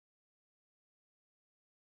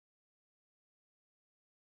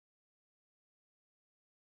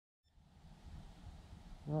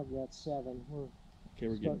I've got 7. We're Okay,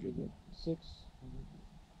 we're getting good. 6.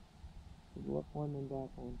 We go up 1 and back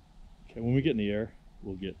 1. Okay, when we get in the air,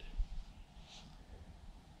 we're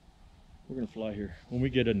gonna fly here. When we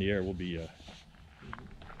get in the air, we'll be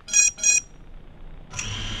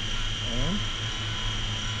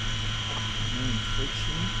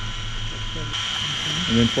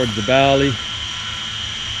and then towards the valley,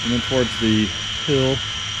 and then towards the hill.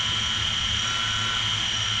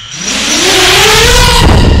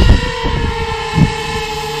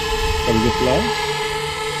 Shall we go fly?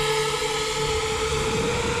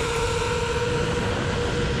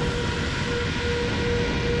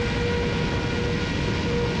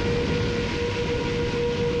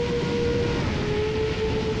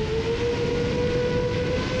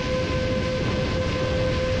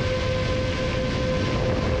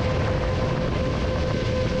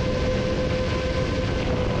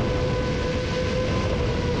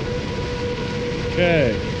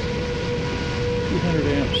 Okay, 200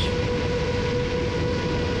 amps.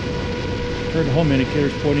 Heard the home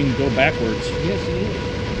indicator's pointing to go backwards. Yes, it is.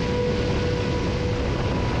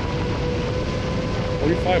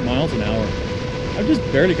 45 miles an hour. I just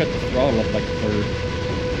barely got the throttle up like a third.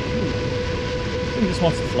 He just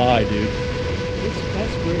wants to fly, dude.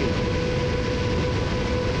 That's great.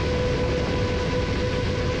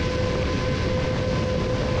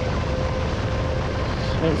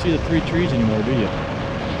 You don't see the 3 trees anymore, do you?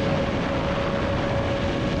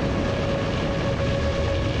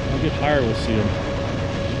 When we get higher, we'll see them.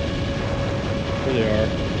 There they are.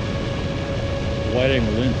 The wide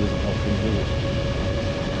angle lens doesn't help them, does it?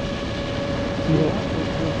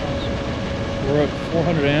 We're at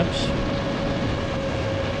 400 amps.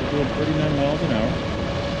 We're doing 39 miles an hour.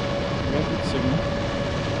 We got good signal.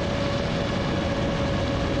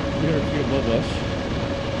 300 feet above us.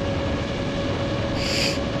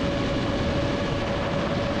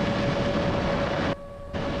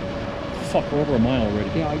 Fuck, we're over a mile already.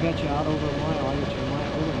 Yeah, I got you out over a mile. I got you a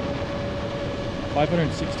mile over a mile.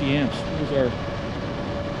 560 amps. Here's our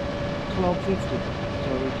 1250.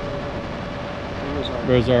 So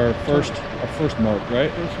there's our first mark, right?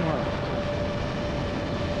 First mark.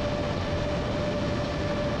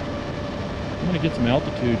 I'm gonna get some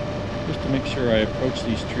altitude just to make sure I approach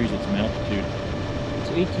these trees at some altitude.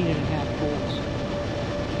 It's 18.5 volts.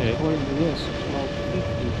 Okay. According to this,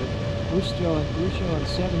 1250. But we're showing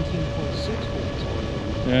 17.6 volts on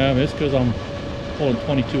it. Yeah, it's because I'm pulling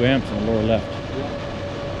 22 amps on the lower left. Yeah.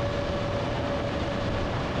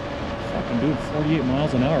 Fucking doing 48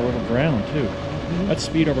 miles an hour over ground too. That's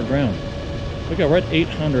speed over ground. Look at, we're at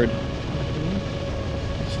 800.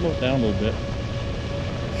 Let's slow it down a little bit.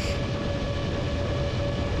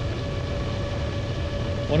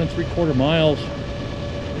 One and 3/4 miles.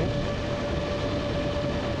 Yep.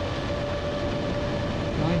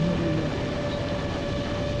 900 yards.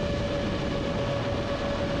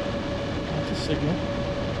 That's a signal.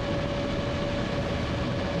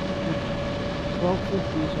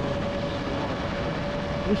 1250 is on.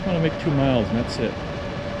 I just want to make 2 miles and that's it.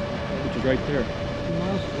 Which is right there. 2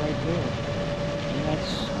 miles is right there. And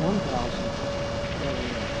that's 1,000.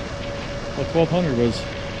 Well, 1200 was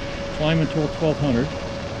climb until 1200.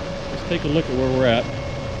 Let's take a look at where we're at.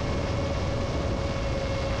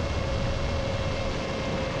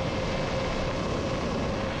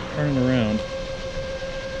 Turning around.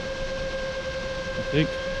 I think.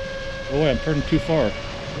 Oh, wait, I'm turning too far. Yep.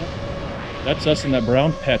 That's us in that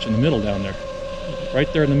brown patch in the middle down there. Right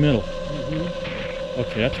there in the middle.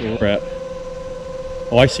 Okay, that's where we're at.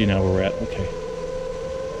 Oh, I see now where we're at. Okay.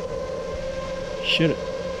 Shit.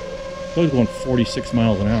 I was going 46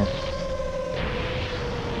 miles an hour.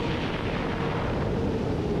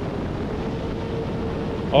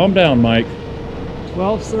 Calm down, Mike.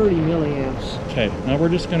 1230 milliamps. Okay, now we're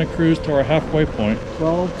just going to cruise to our halfway point.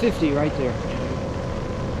 1250 right there.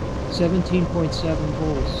 17.7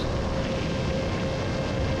 volts.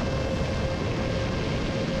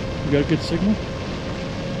 You got a good signal?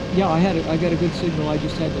 Yeah, I got a good signal. I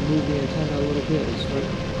just had to move the antenna a little bit.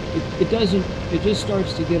 It just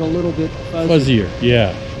starts to get a little bit Fuzzier,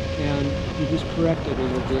 yeah. And you just correct it a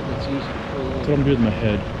little bit and it's easy to pull in. That's what I'm doing with my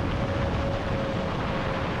head.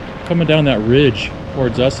 Coming down that ridge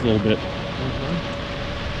towards us a little bit.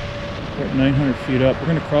 We're at 900 feet up. We're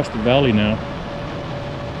going to cross the valley now.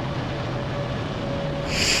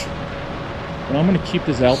 And I'm going to keep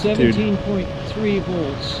this altitude. 17.3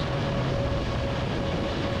 volts.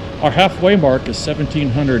 Our halfway mark is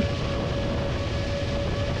 1700.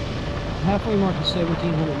 Halfway mark is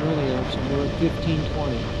 1700 milliamps and we're at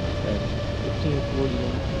 1520. Okay.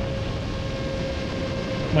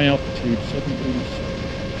 1541. My altitude, 787.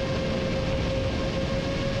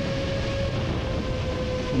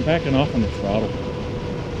 I'm backing off on the throttle.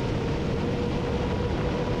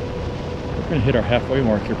 We're going to hit our halfway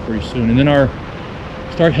mark here pretty soon. And then our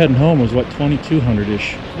start heading home was what,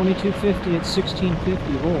 2200-ish? 2250 at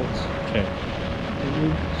 1650 volts. Okay.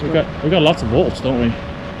 And We got lots of volts, don't we?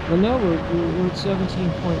 Well, no, we're at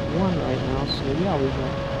 17.1 right now, so yeah, we've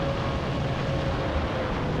got...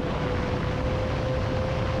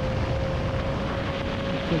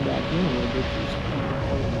 Come back in a little bit.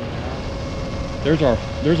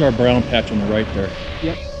 There's our brown patch on the right there.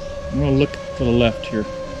 Yep. I'm going to look to the left here.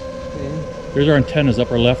 Okay. There's our antennas,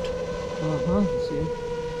 upper left. Uh-huh, see.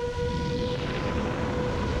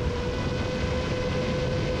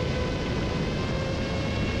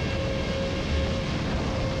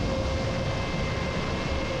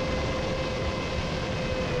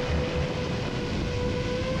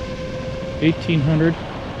 $1,800.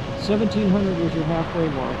 1700 was your halfway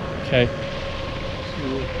mark. Okay. So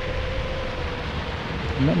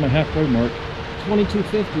I'm at my halfway mark.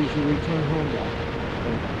 2250 is your return home back.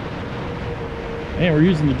 And we're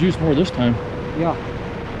using the juice more this time. Yeah.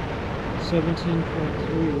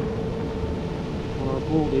 17.3 on our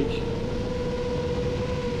voltage.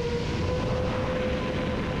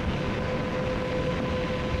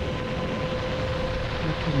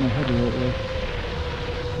 My head the right way.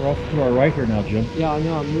 We're off to our right here now, Jim. Yeah, I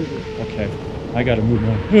know, I'm moving. Okay. I gotta move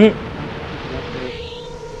on.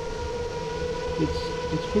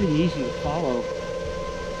 It's pretty easy to follow,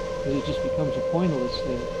 but it just becomes a pointless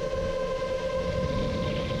thing.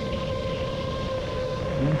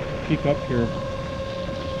 Peek up here.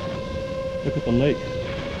 Look at the lake.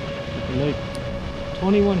 Look at the lake.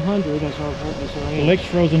 2100 as our The range. lake's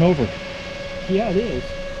frozen over. Yeah, it is.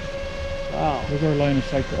 Wow. There's our line of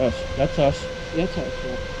sight to us. That's us. That's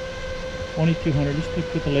actually. 2200. Just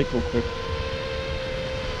look at the lake real quick.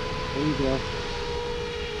 There you go.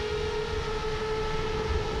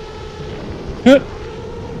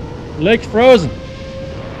 Lake's frozen.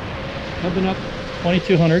 Coming up.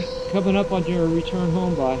 2200. Coming up on your return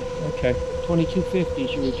home by. Okay. 2250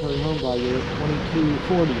 is your return home by. You're at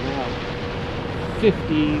 2240 now.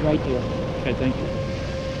 50 right there. Okay, thank you.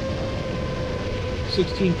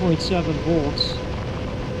 16.7 volts.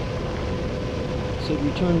 So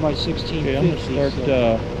return by 1650. Okay, I'm gonna start.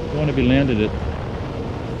 You want to be landed at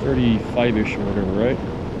 35-ish or whatever, right?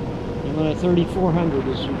 And then at 3400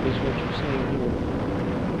 is what you're saying here.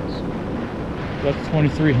 So, that's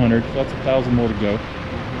 2300. So that's 1,000 more to go.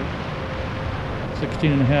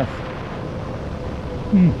 16 and a half.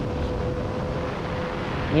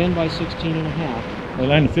 Land by 16 and a half. I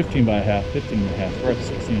landed 15 by a half. 15 and a half. We're at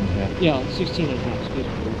 16 and a half. Yeah, 16 and a half. Excuse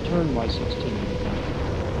me. Return by 16 and a half.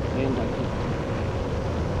 Land by 15.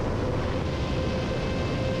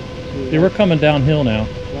 See, we're coming downhill now.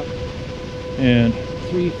 Yep. And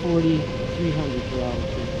 340, 300 per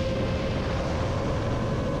altitude.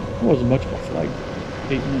 it wasn't much of a flight.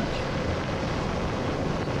 8 minutes.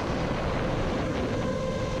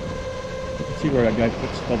 You can see where that guy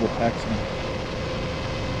puts double packs in.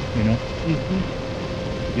 You know? To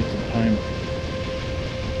get some time.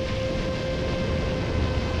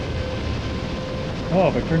 Oh,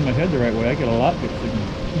 if I turn my head the right way, I get a lot good signal.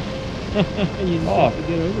 You just have to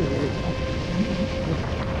get over here.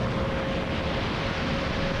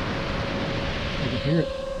 I can hear it.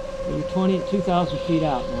 You're 2,000 feet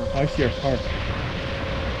out now. I see our car.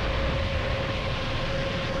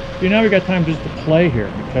 See, now we got time just to play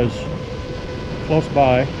here because we're close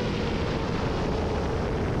by.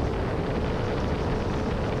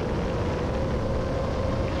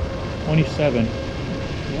 $27.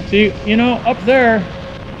 Yep. See, you know, up there,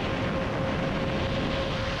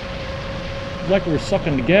 it's like we were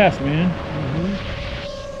sucking the gas, man.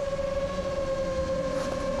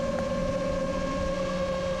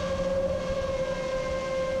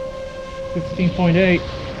 15.8.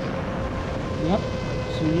 Yep.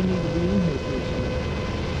 So you need to be in here pretty soon.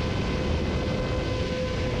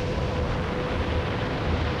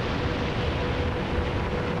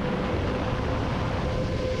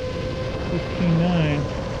 $15.9. I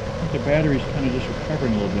think the battery's kind of just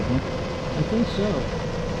recovering a little bit, huh? I think so.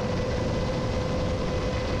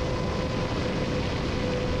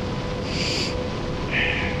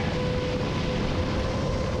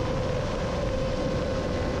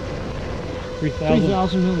 $3,000.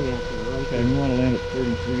 3,000 milliampere, right? Okay, we want to land at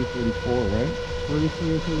 33, 34, right?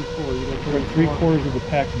 33 or 34. You got We're at 3/4 of the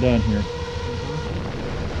pack done here. And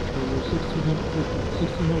we're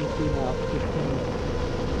 1,600 feet out. 15.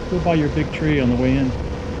 Go by your big tree on the way in.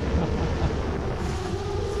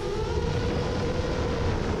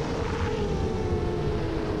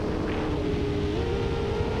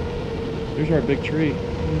 There's our big tree.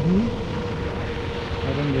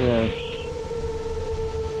 Right under our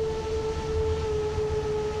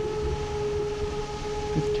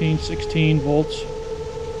 15, 16 volts.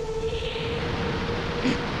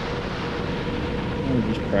 Now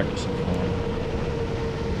we're just practicing flying.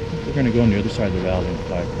 We're going to go on the other side of the valley and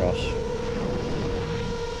fly across.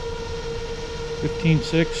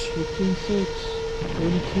 15.6. 15.6.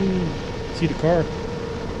 32. See the car.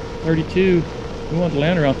 32. We wanted to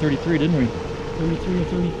land around 33, didn't we? 33 or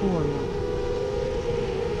 34. Yeah.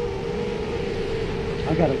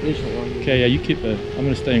 I got a visual on you. Okay, yeah, you keep it. I'm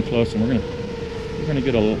going to stay in close, and we're gonna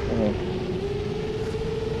get a little.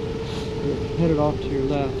 You're headed off to your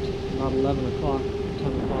left, about 11 o'clock,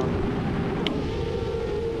 10 o'clock.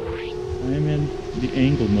 I'm in the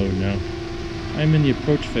angle mode now. I'm in the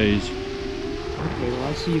approach phase. Okay, well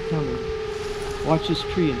I see you coming. Watch this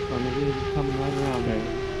tree in front of you. You're coming right around there.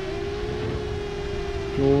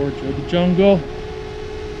 George of the jungle.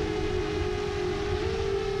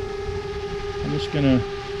 I'm just gonna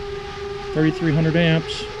 3,300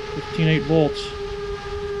 amps, 15.8 volts.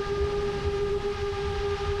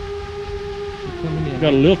 You're coming in. We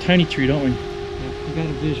got a little tiny tree, don't we? Yeah, we got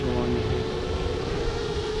a visual on you here.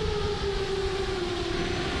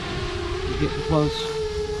 You're getting close.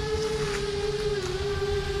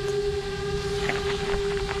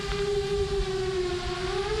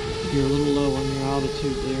 You're a little low on your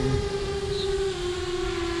altitude there.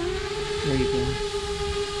 There you go.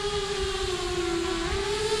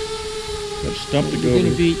 Got a stump to go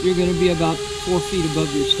You're over. gonna be about 4 feet above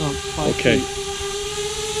your stump, 5 Okay. feet.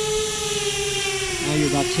 Now you're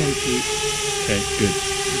about 10 feet. Okay, good.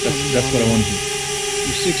 That's what I want to do.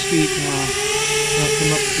 You're 6 feet now. Now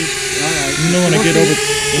come up just, all right. You know when I get over,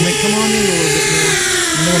 Come on in a little bit more.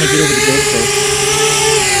 you know when I get over the GoPro.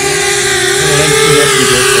 I'm gonna let it shoot up the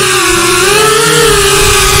GoPro.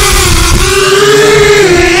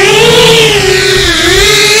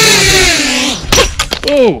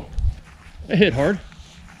 Oh, I hit hard.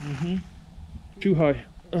 Mm-hmm. Too high.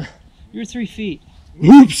 You're 3 feet.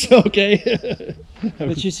 Oops. Okay.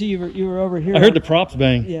 But you see, you were over here. I heard the props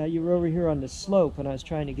bang. Yeah, you were over here on the slope, and I was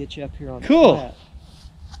trying to get you up here on Cool. the flat.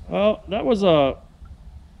 Well, that was a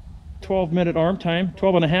 12-minute arm time.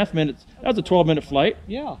 12 and a half minutes. That was a 12-minute flight.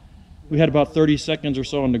 Yeah. We had about 30 seconds or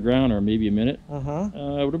so on the ground, or maybe a minute. Uh-huh.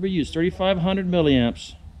 What did we use? 3,500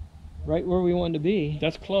 milliamps. Right where we wanted to be.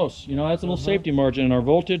 That's close. You know, that's a little safety margin. And our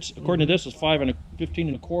voltage, according to this, is 15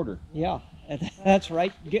 and a quarter. Yeah. That's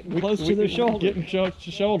right. Getting close to the shoulder. Getting to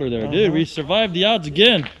the shoulder there. Dude, we survived the odds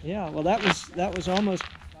again. Yeah, well that was almost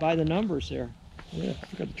by the numbers there. Yeah, I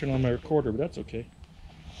forgot to turn on my recorder, but that's okay.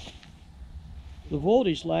 The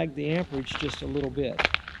voltage lagged the amperage just a little bit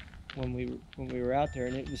when we were out there,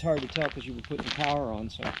 and it was hard to tell because you were putting power on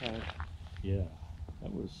sometimes. Yeah,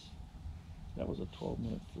 that was a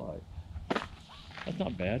 12-minute flight. That's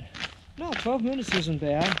not bad. No, 12 minutes isn't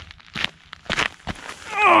bad.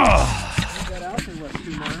 You got out there, what,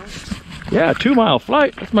 2 miles? Yeah, 2-mile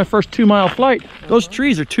flight. That's my first 2-mile flight. Those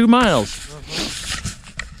trees are 2 miles.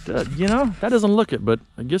 You know, that doesn't look it, but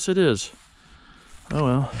I guess it is. Oh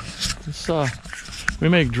well. We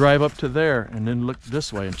may drive up to there and then look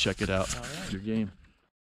this way and check it out. All right. Your game.